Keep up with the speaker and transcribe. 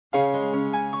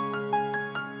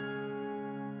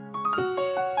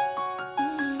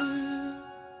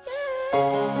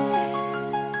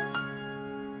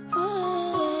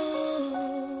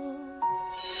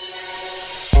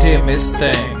Miss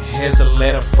Thing, here's a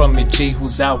letter from me G,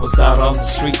 whose I was out on the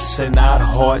streets and not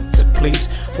hard to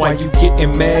please. Why you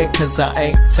getting mad? Cause I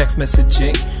ain't text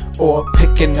messaging or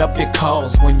picking up your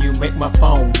calls when you make my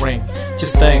phone ring.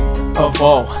 Just think of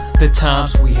all the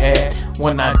times we had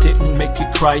when I didn't make you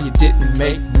cry, you didn't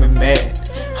make me mad.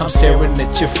 I'm staring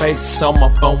at your face on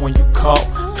my phone when you call,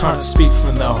 trying to speak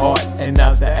from the heart and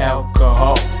not the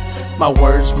alcohol. My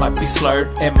words might be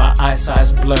slurred and my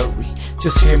eyesight's blurry.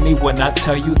 Just hear me when I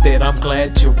tell you that I'm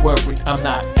glad you're worried. I'm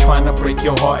not trying to break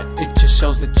your heart, it just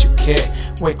shows that you care.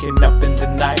 Waking up in the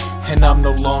night and I'm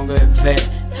no longer there,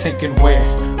 thinking where,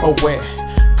 oh where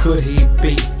could he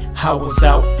be? I was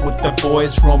out with the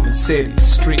boys roaming city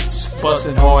streets,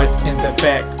 buzzing hard in the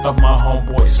back of my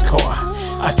homeboy's car.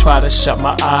 I try to shut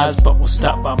my eyes but was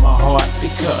stopped by my heart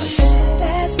because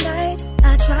last night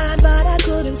I tried but I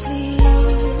couldn't sleep.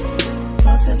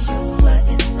 Thoughts of you were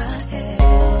in my head.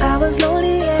 I was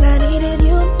lonely and I needed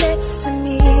you next to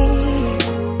me.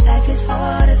 Life is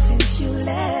harder since you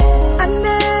left. I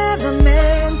never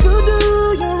meant to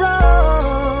do you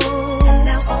wrong, and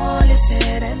now all is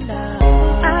said and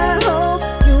done. I hope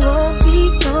you won't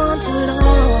be gone too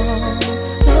long.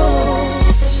 No.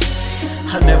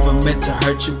 I never meant to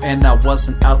hurt you and I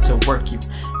wasn't out to work you.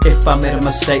 If I made a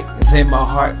mistake, then my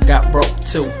heart got broke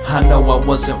too. I know I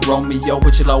wasn't Romeo,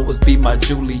 but you'll always be my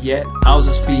Juliet. I was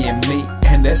just being me,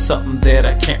 and that's something that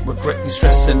I can't regret. You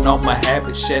stressing on my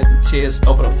habits, shedding tears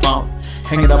over the phone.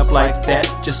 Hanging up like that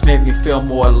just made me feel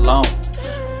more alone.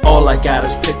 All I got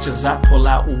is pictures I pull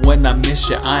out when I miss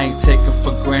you. I ain't taking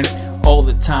for granted all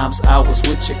the times I was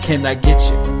with you. Can I get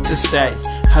you to stay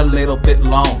a little bit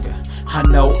longer? I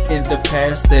know in the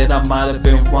past that I might have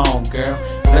been wrong, girl.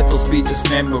 Let those be just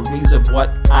memories of what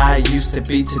I used to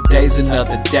be. Today's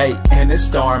another day, and it's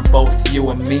starring both you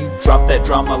and me. Drop that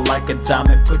drama like a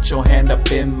diamond, put your hand up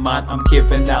in mine. I'm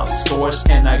giving out scores,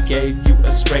 and I gave you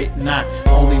a straight 9.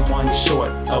 Only one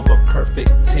short of a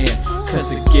perfect 10.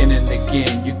 Cause again and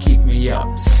again, you keep me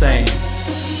up saying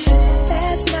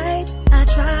Last night I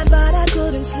tried but I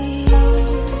couldn't sleep.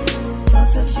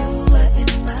 Thoughts of you were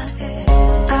in my head.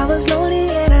 I was lonely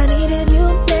and I needed you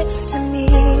next to me.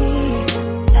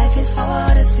 Life is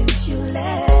harder since you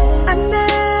left. I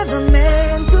never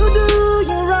meant to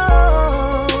do you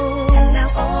wrong, and now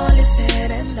all is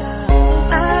said and done.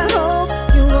 I hope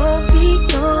you won't be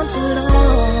gone too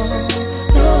long.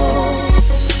 No.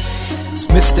 It's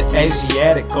Mr.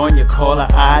 Asiatic on your caller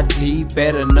ID,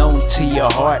 better known to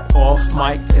your heart, off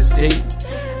mic as deep.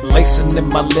 Lacing in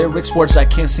my lyrics, words I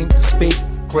can't seem to speak.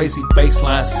 Crazy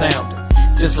bassline sounding,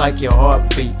 just like your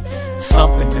heartbeat,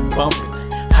 thumping and bumping.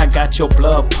 I got your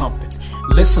blood pumping.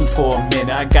 Listen for a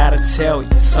minute, I gotta tell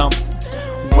you something.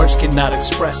 Words cannot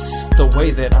express the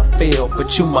way that I feel,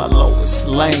 but you my Lois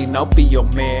Lane, I'll be your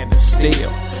man of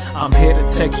steel. I'm here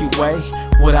to take you away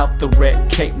without the red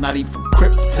cape, not even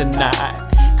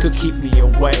kryptonite could keep me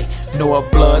away. No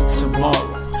blood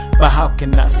tomorrow, but how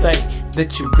can I say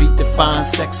that you redefine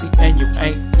sexy and you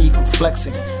ain't even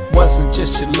flexing? Wasn't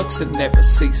just your looks that never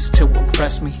ceased to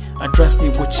impress me. Address me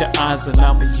with your eyes and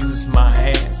I'ma use my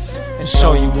hands and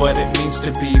show you what it means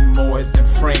to be more than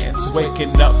friends.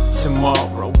 Waking up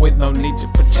tomorrow with no need to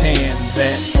pretend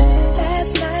that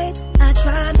last night I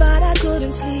tried but I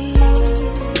couldn't sleep.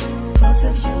 Thoughts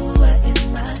of you